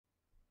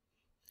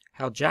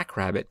How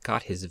Jackrabbit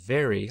Got His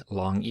Very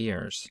Long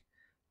Ears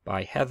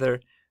by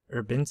Heather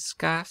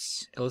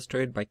Irbinskas,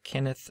 illustrated by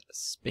Kenneth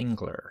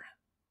Spengler.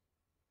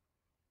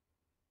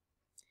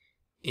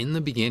 In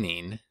the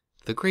beginning,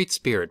 the Great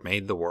Spirit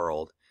made the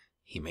world.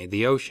 He made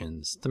the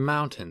oceans, the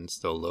mountains,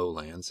 the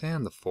lowlands,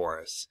 and the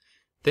forests.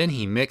 Then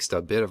he mixed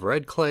a bit of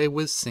red clay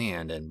with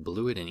sand and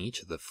blew it in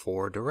each of the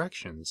 4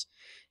 directions.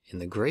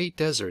 And the great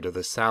desert of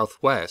the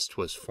southwest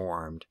was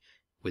formed,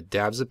 with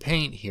dabs of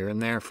paint here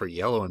and there for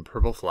yellow and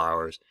purple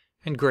flowers,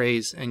 and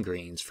grays and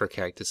greens for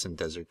cactus and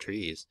desert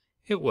trees.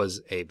 It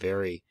was a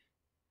very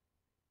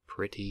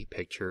pretty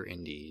picture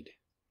indeed.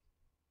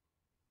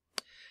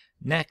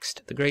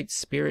 Next, the Great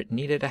Spirit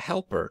needed a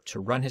helper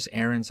to run his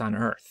errands on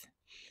Earth.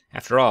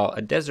 After all,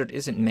 a desert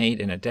isn't made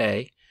in a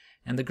day,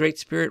 and the Great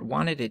Spirit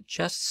wanted it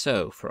just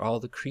so for all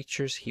the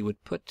creatures he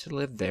would put to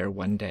live there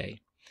one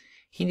day.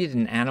 He needed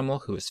an animal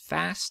who was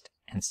fast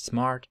and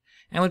smart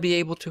and would be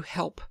able to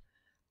help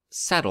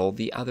settle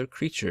the other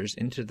creatures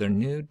into their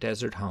new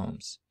desert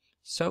homes.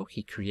 So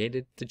he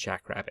created the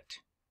Jackrabbit.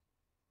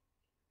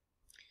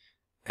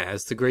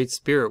 As the Great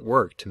Spirit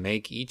worked to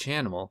make each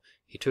animal,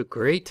 he took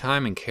great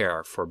time and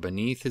care, for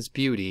beneath his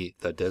beauty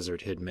the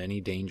desert hid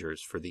many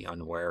dangers for the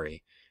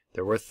unwary.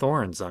 There were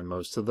thorns on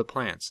most of the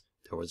plants,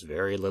 there was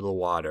very little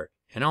water,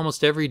 and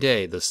almost every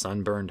day the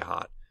sun burned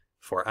hot.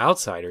 For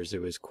outsiders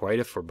it was quite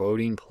a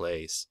foreboding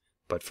place,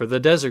 but for the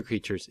desert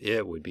creatures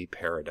it would be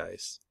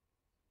paradise.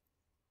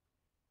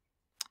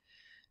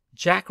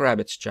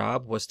 Jackrabbit's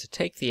job was to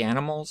take the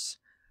animals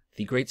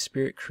the Great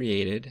Spirit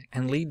created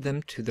and lead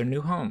them to their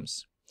new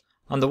homes.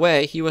 On the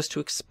way, he was to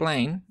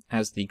explain,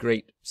 as the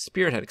Great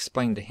Spirit had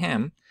explained to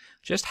him,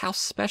 just how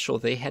special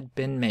they had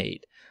been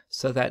made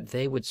so that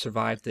they would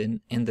survive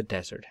in the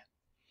desert.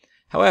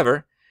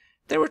 However,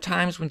 there were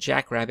times when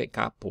Jackrabbit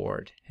got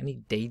bored, and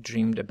he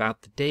daydreamed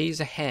about the days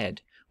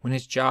ahead when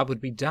his job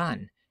would be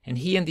done, and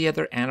he and the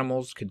other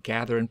animals could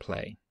gather and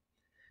play.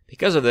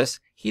 Because of this,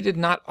 he did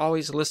not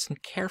always listen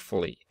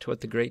carefully to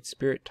what the Great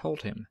Spirit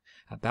told him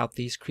about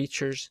these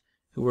creatures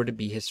who were to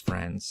be his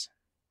friends.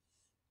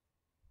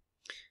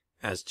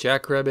 As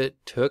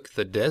Jackrabbit took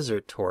the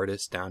desert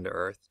tortoise down to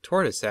earth,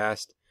 Tortoise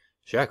asked,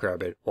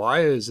 "Jackrabbit,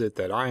 why is it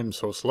that I am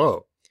so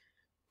slow?"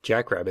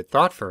 Jackrabbit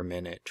thought for a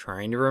minute,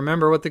 trying to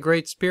remember what the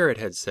Great Spirit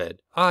had said.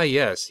 "Ah,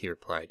 yes," he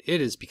replied,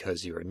 "it is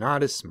because you are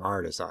not as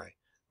smart as I."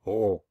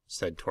 "Oh,"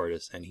 said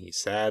Tortoise, and he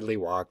sadly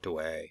walked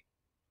away.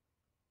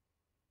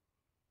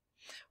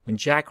 When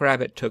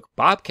Jackrabbit took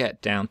Bobcat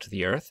down to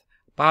the earth,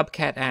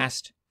 Bobcat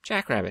asked,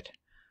 "Jackrabbit,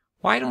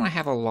 why don't I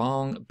have a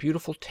long,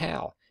 beautiful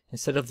tail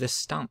instead of this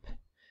stump?"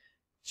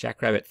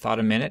 Jackrabbit thought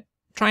a minute,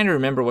 trying to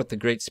remember what the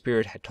Great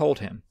Spirit had told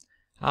him.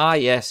 "Ah,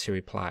 yes," he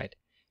replied,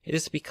 "it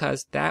is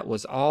because that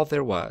was all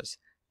there was.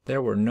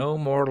 There were no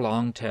more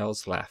long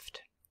tails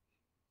left."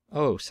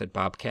 "Oh," said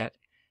Bobcat,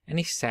 and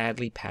he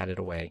sadly padded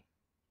away.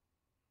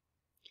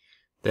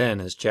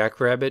 Then, as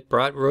Jackrabbit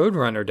brought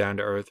Roadrunner down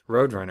to earth,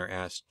 Roadrunner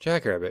asked,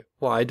 "Jackrabbit,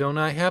 why don't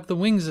I have the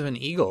wings of an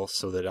eagle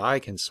so that I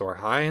can soar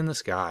high in the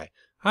sky?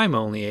 I'm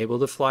only able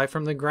to fly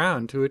from the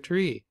ground to a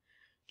tree."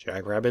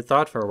 Jackrabbit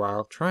thought for a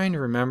while, trying to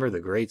remember the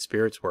Great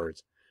Spirit's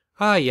words.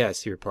 "Ah,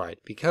 yes," he replied,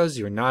 "because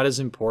you're not as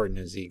important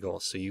as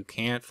Eagle, so you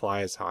can't fly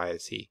as high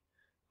as he."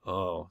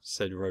 "Oh,"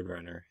 said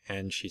Roadrunner,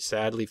 and she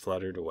sadly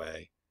fluttered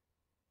away.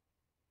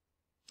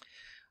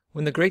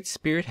 When the Great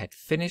Spirit had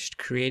finished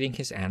creating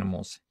his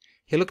animals,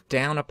 he looked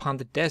down upon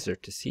the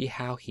desert to see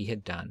how he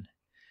had done.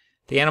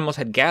 The animals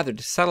had gathered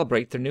to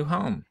celebrate their new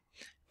home.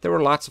 There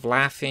were lots of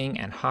laughing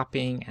and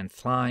hopping and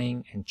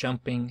flying and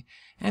jumping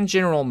and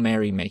general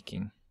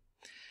merrymaking.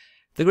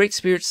 The Great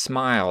Spirit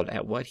smiled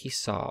at what he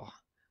saw,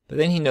 but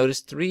then he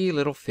noticed 3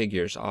 little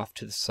figures off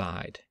to the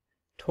side.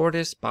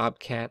 Tortoise,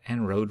 Bobcat,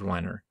 and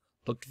Roadrunner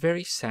looked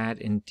very sad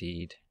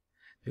indeed.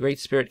 The Great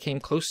Spirit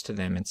came close to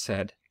them and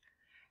said,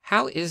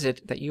 "How is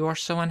it that you are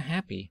so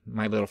unhappy,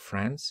 my little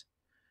friends?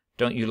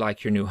 Don't you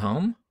like your new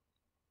home?"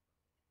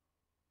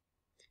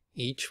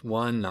 Each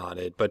one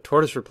nodded, but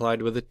Tortoise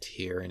replied with a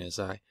tear in his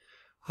eye,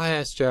 "I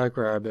asked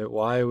Jackrabbit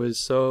why it was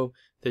so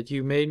that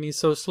you made me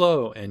so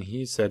slow, and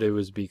he said it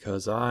was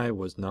because I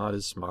was not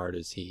as smart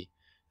as he."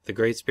 The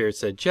Great Spirit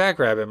said,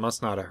 "Jackrabbit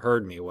must not have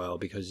heard me well,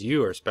 because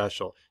you are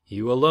special.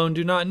 You alone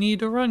do not need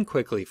to run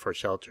quickly for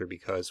shelter,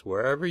 because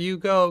wherever you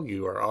go,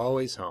 you are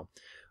always home."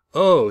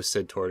 "Oh,"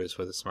 said Tortoise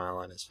with a smile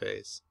on his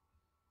face.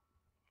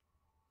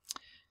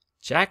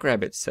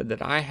 "Jackrabbit said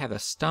that I have a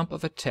stump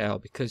of a tail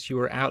because you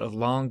are out of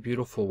long,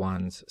 beautiful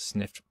ones,"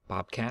 sniffed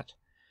Bobcat.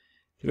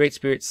 The Great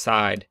Spirit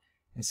sighed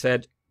and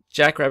said,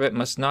 "Jackrabbit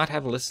must not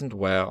have listened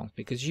well,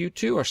 because you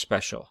too are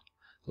special.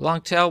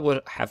 Longtail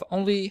would have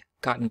only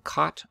gotten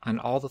caught on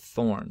all the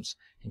thorns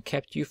and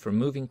kept you from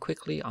moving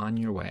quickly on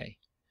your way."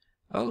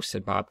 "Oh,"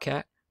 said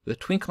Bobcat, with a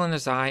twinkle in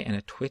his eye and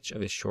a twitch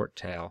of his short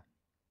tail.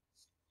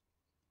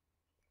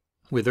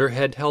 With her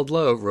head held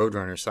low,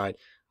 Roadrunner sighed,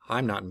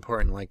 "I'm not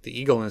important like the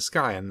eagle in the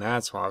sky, and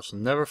that's why I shall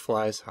never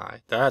fly as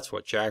high." That's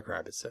what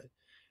Jackrabbit said.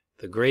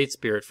 The Great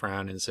Spirit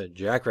frowned and said,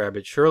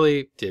 "Jackrabbit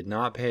surely did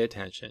not pay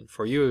attention,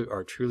 for you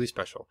are truly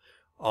special.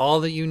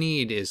 All that you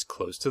need is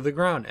close to the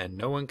ground, and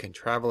no one can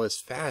travel as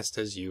fast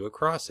as you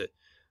across it."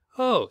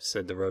 "Oh,"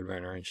 said the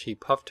Roadrunner, and she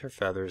puffed her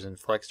feathers and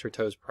flexed her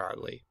toes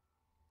proudly.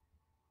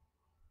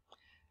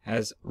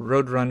 As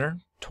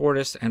Roadrunner,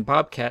 Tortoise, and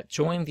Bobcat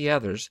joined the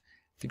others,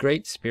 the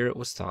Great Spirit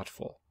was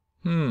thoughtful.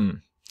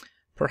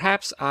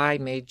 Perhaps I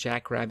made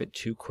Jackrabbit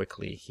too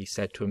quickly," he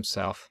said to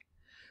himself.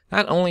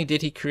 "Not only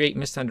did he create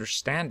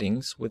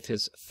misunderstandings with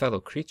his fellow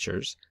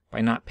creatures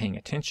by not paying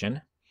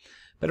attention,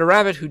 but a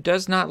rabbit who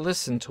does not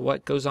listen to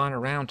what goes on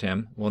around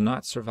him will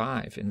not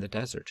survive in the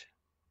desert."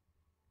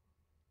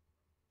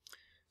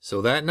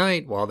 So that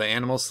night, while the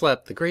animals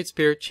slept, the Great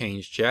Spirit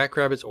changed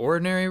Jackrabbit's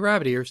ordinary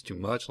rabbit ears to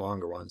much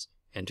longer ones.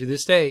 And to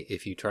this day,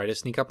 if you try to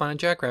sneak up on a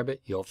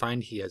jackrabbit, you'll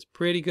find he has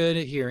pretty good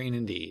hearing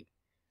indeed.